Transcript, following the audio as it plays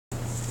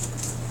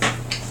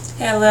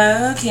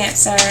Hello,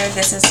 Cancer.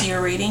 This is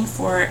your reading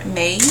for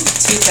May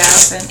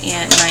 2019.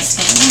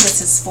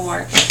 This is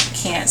for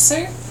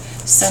Cancer,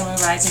 Sun, Moon,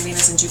 Rising,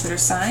 Venus, and Jupiter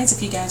signs.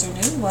 If you guys are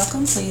new,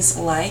 welcome. Please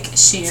like,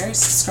 share,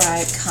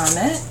 subscribe,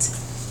 comment.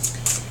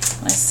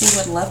 Let's see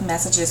what love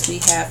messages we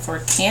have for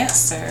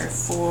Cancer.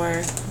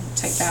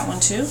 Take that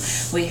one too.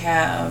 We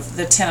have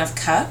the Ten of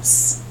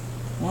Cups.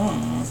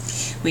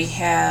 We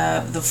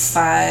have the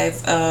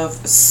Five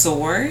of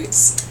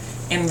Swords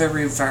in the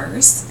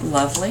reverse.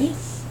 Lovely.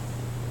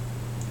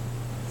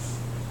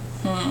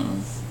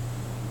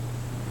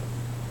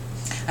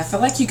 I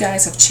feel like you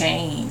guys have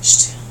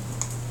changed.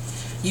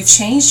 You've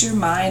changed your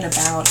mind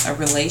about a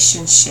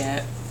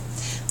relationship.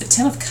 The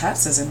Ten of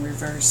Cups is in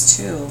reverse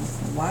too.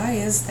 Why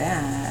is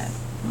that?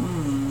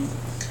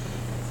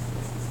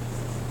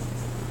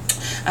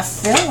 I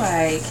feel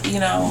like,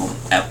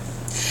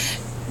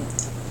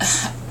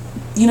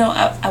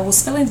 I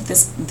was feeling that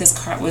this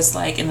card was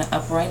like in the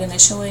upright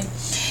initially,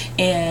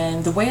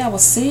 and the way I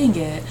was seeing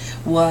it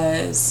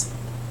was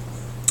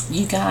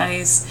you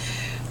guys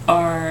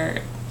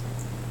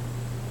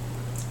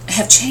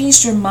have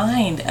changed your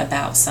mind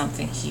about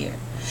something here.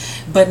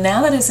 But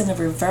now that it's in the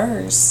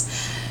reverse,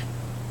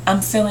 I'm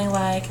feeling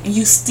like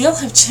you still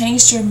have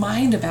changed your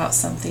mind about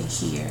something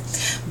here.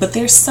 But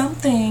there's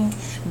something,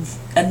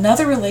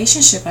 another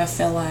relationship I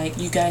feel like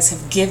you guys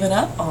have given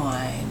up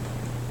on.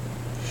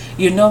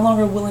 You're no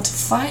longer willing to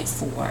fight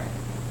for.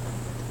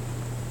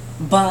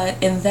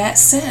 But in that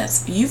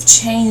sense, you've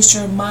changed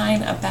your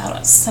mind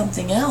about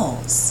something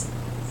else.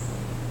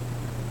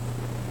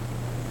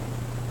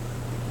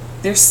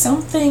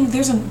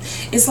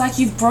 It's like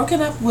you've broken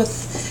up with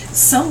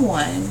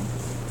someone,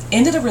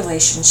 ended a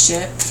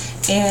relationship,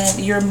 and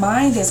your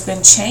mind has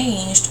been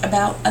changed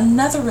about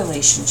another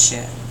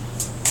relationship.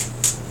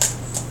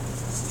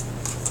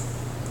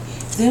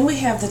 Then we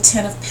have the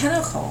Ten of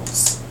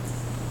Pentacles.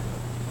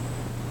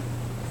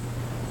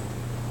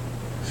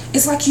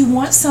 It's like you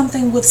want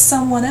something with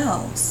someone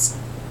else.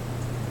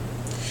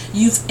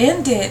 You've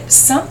ended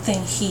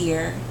something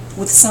here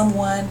with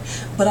someone,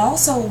 but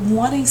also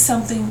wanting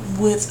something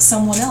with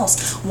someone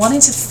else, wanting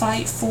to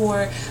fight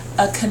for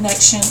a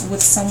connection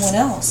with someone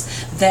else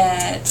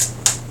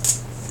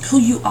who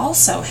you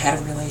also had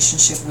a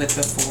relationship with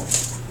before.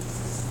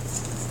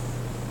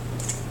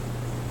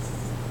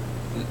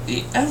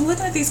 I'm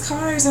looking at these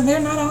cards and they're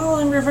not all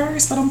in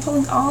reverse, but I'm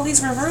pulling all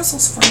these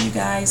reversals for you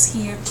guys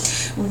here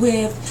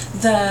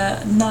with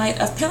the Knight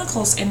of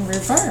Pentacles in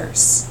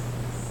reverse.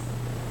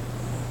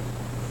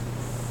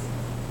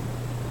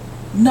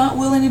 Not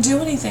willing to do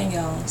anything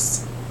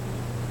else.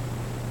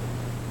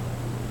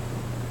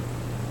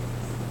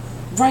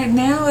 Right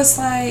now it's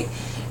like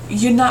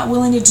you're not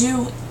willing to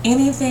do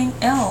anything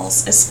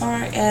else as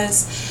far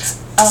as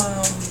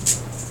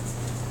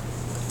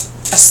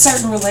a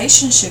certain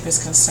relationship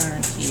is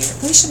concerned here.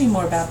 Please show me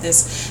more about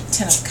this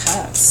Ten of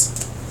Cups.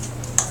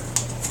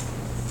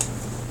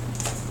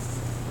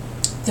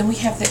 Then we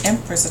have the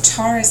Empress, a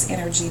Taurus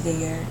energy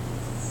there.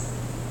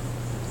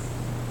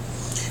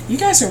 You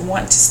guys are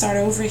wanting to start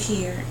over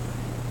here.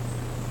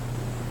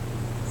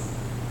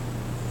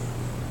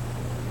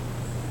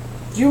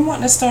 You're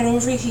wanting to start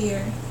over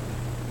here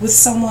with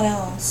someone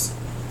else.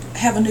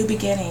 Have a new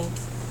beginning.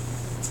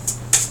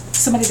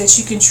 Somebody that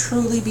you can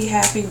truly be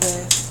happy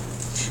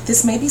with.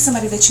 This may be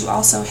somebody that you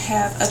also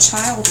have a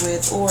child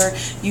with, or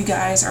you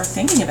guys are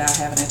thinking about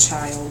having a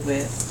child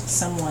with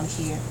someone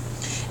here.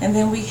 And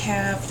then we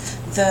have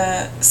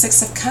the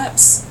Six of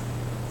Cups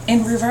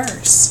in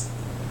reverse.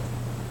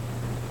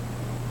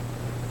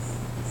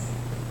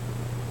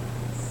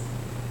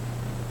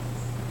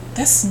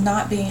 That's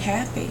not being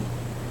happy.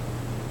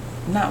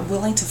 Not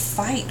willing to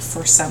fight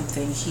for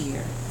something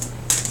here.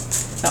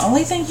 The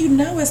only thing you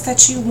know is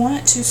that you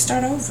want to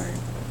start over.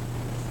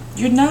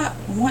 You're not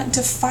wanting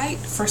to fight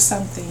for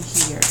something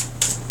here.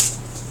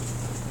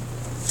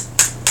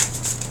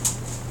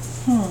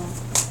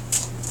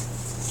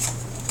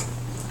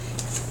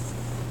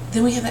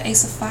 Then we have the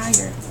Ace of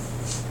Fire.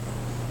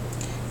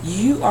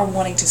 You are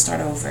wanting to start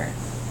over.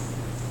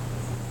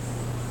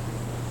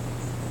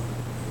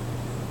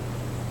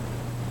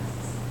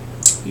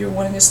 You're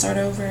wanting to start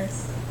over.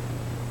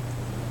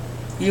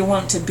 You're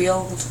wanting to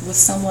build with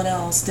someone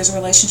else. There's a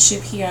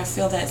relationship here I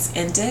feel that's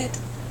ended,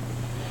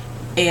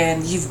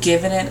 and you've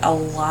given it a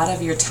lot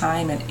of your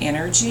time and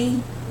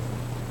energy.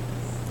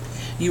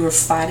 You were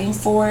fighting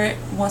for it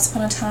once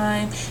upon a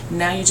time.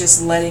 Now you're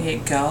just letting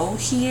it go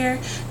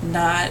here.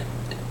 Not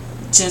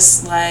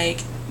just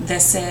like,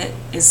 that's it,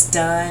 it's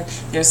done.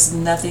 There's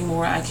nothing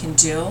more I can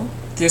do.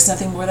 There's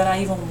nothing more that I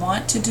even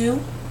want to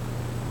do.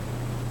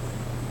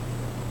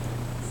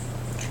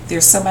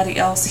 There's somebody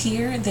else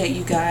here that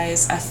you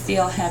guys, I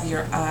feel, have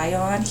your eye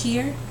on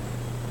here.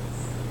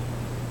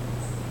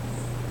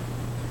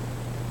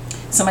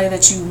 Somebody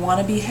that you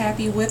want to be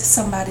happy with,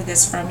 somebody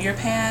that's from your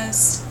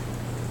past.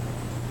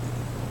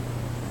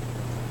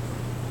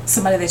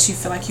 Somebody that you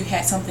feel like you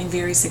had something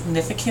very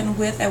significant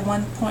with at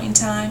one point in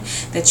time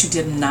that you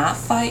did not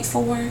fight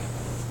for.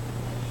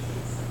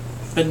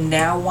 but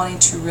now wanting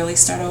to really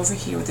start over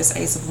here with this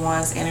Ace of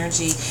Wands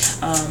energy,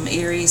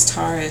 Aries,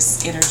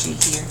 Taurus energy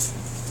here.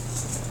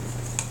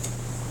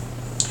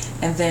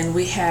 And then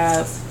we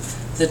have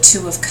the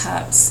Two of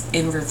Cups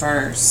in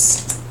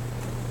reverse.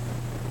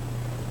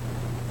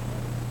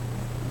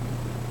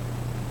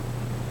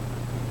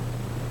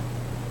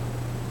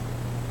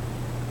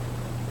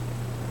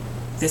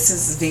 This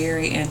is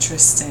very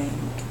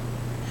interesting.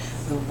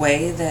 The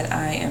way that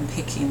I am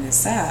picking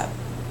this up,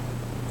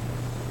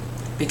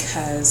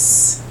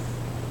 because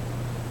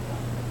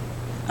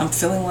I'm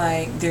feeling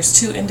like there's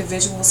two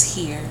individuals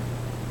here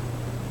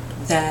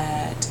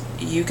that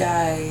you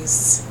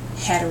guys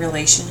had a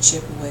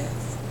relationship with,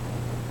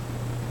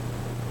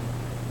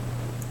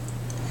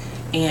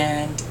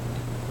 and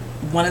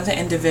one of the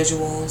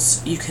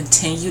individuals you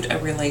continued a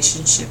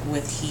relationship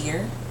with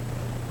here.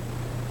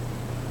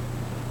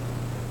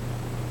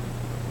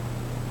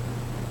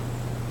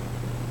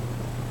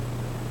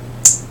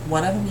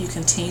 One of them you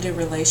continued a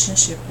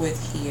relationship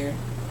with here.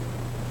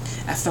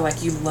 I feel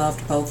like you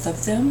loved both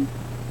of them,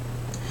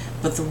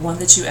 but the one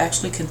that you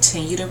actually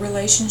continued a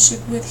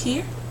relationship with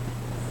here,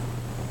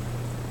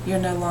 you're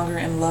no longer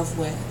in love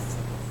with.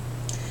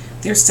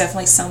 There's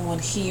definitely someone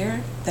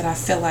here that I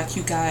feel like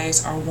you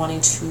guys are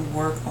wanting to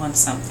work on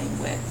something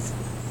with.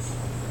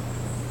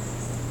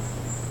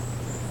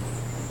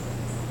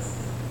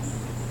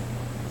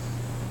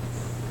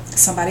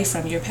 Somebody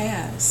from your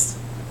past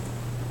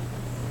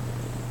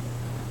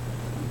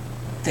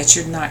that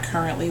you're not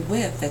currently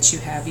with, that you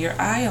have your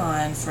eye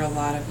on for a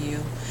lot of you.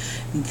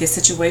 This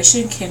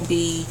situation can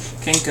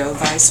go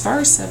vice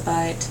versa,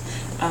 but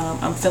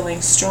I'm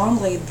feeling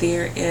strongly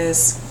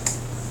there's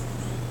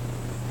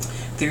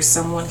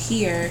someone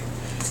here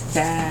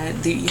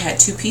that you had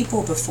two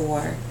people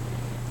before,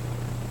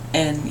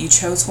 and you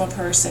chose one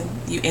person,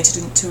 you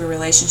entered into a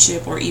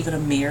relationship or even a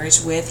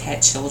marriage with,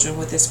 had children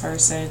with this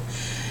person,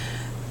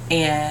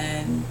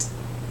 and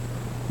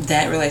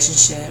that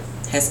relationship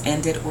has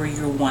ended, or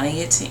you're wanting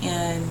it to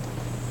end,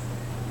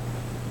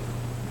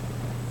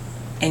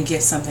 and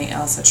give something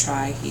else a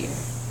try here,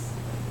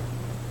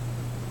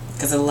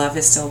 because the love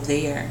is still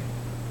there,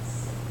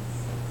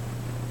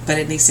 but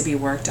it needs to be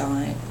worked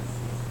on.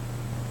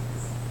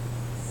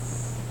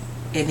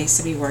 It needs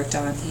to be worked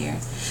on here.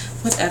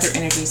 What other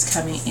energy is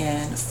coming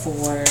in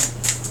for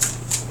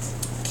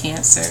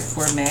Cancer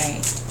for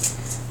May?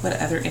 What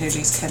other energy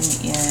is coming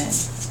in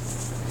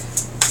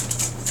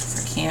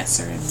for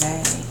Cancer in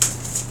May?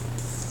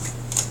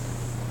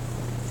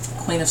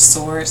 Queen of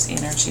Swords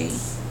energy.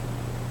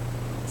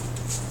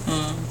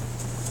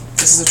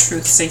 This is a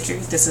truth seeker.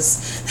 This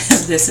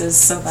is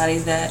somebody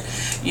that,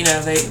 you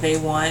know, they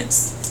want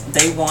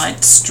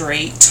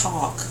straight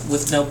talk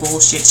with no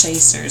bullshit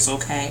chasers,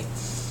 okay?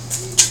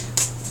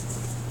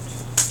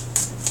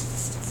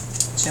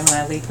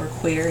 Gemini, Libra,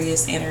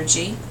 Aquarius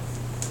energy.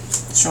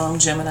 Strong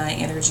Gemini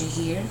energy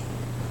here.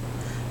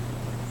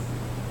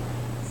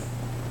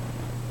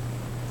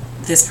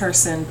 This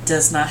person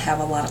does not have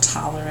a lot of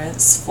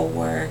tolerance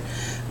for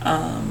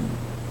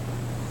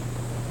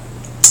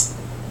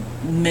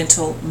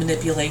mental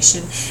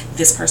manipulation.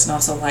 This person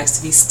also likes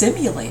to be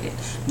stimulated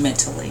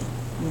mentally,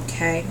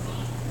 okay?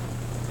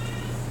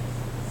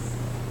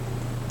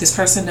 This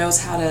person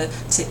knows how to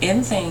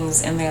end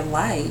things in their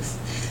life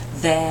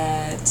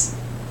that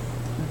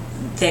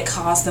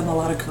cause them a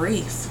lot of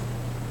grief.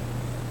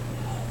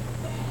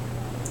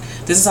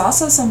 This is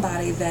also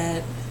somebody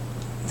that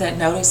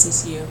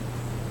notices you.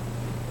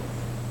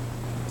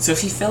 So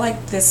if you feel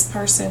like this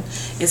person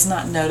is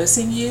not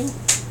noticing you,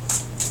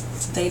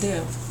 they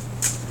do.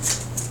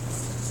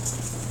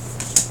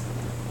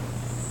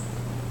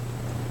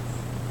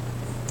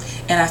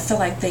 And I feel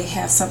like they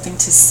have something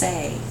to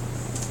say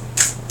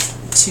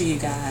to you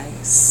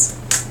guys.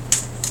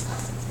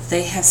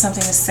 They have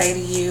something to say to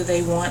you.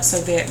 They want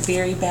so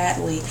very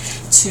badly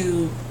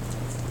to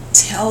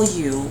tell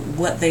you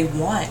what they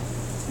want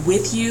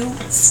with you,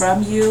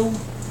 from you.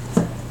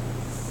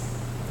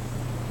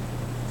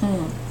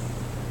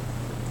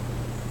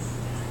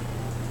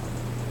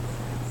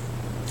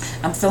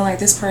 I'm feeling like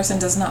this person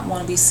does not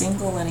want to be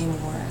single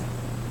anymore.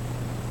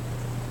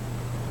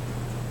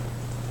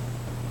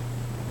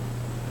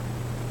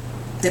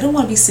 They don't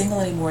want to be single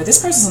anymore.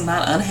 This person is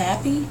not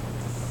unhappy,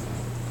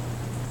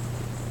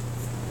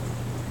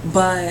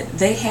 but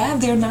they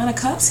have their Nine of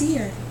Cups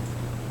here.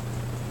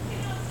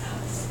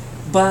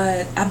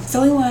 But I'm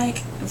feeling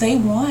like they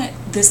want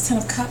this Ten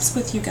of Cups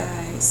with you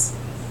guys.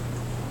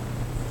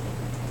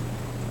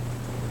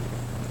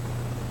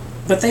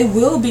 But they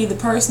will be the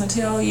person to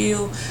tell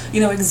you, you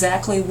know,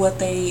 exactly what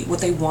they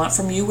want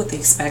from you, what they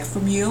expect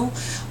from you,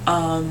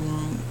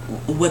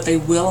 what they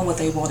will and what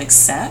they won't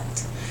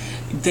accept.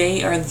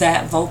 They are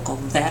that vocal,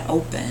 that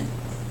open.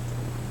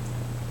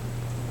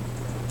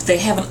 They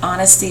have an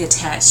honesty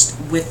attached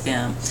with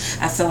them.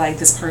 I feel like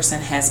this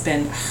person has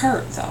been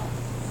hurt, though.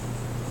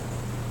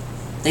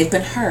 They've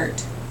been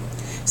hurt.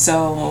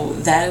 So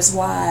that is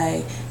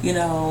why, you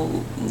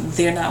know,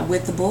 they're not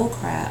with the bull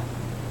crap.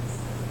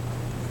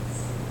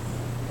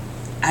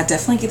 I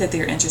definitely get that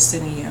they're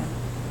interested in you.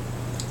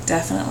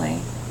 definitely.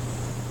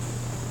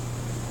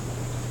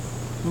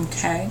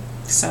 Okay,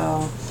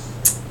 so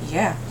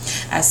yeah,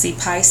 I see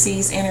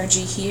Pisces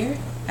energy here.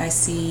 I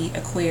see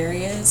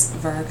Aquarius,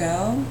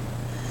 Virgo,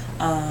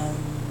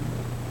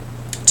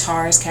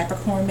 Taurus,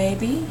 Capricorn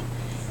maybe,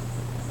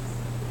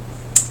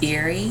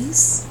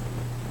 Aries,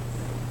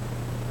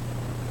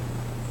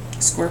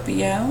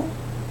 Scorpio,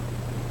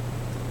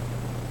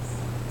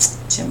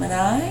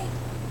 Gemini.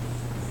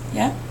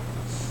 Yep.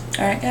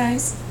 Alright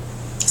guys,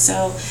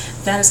 so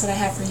that is what I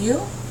have for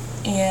you,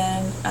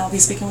 and I'll be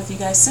speaking with you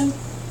guys soon.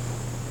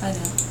 Bye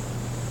now.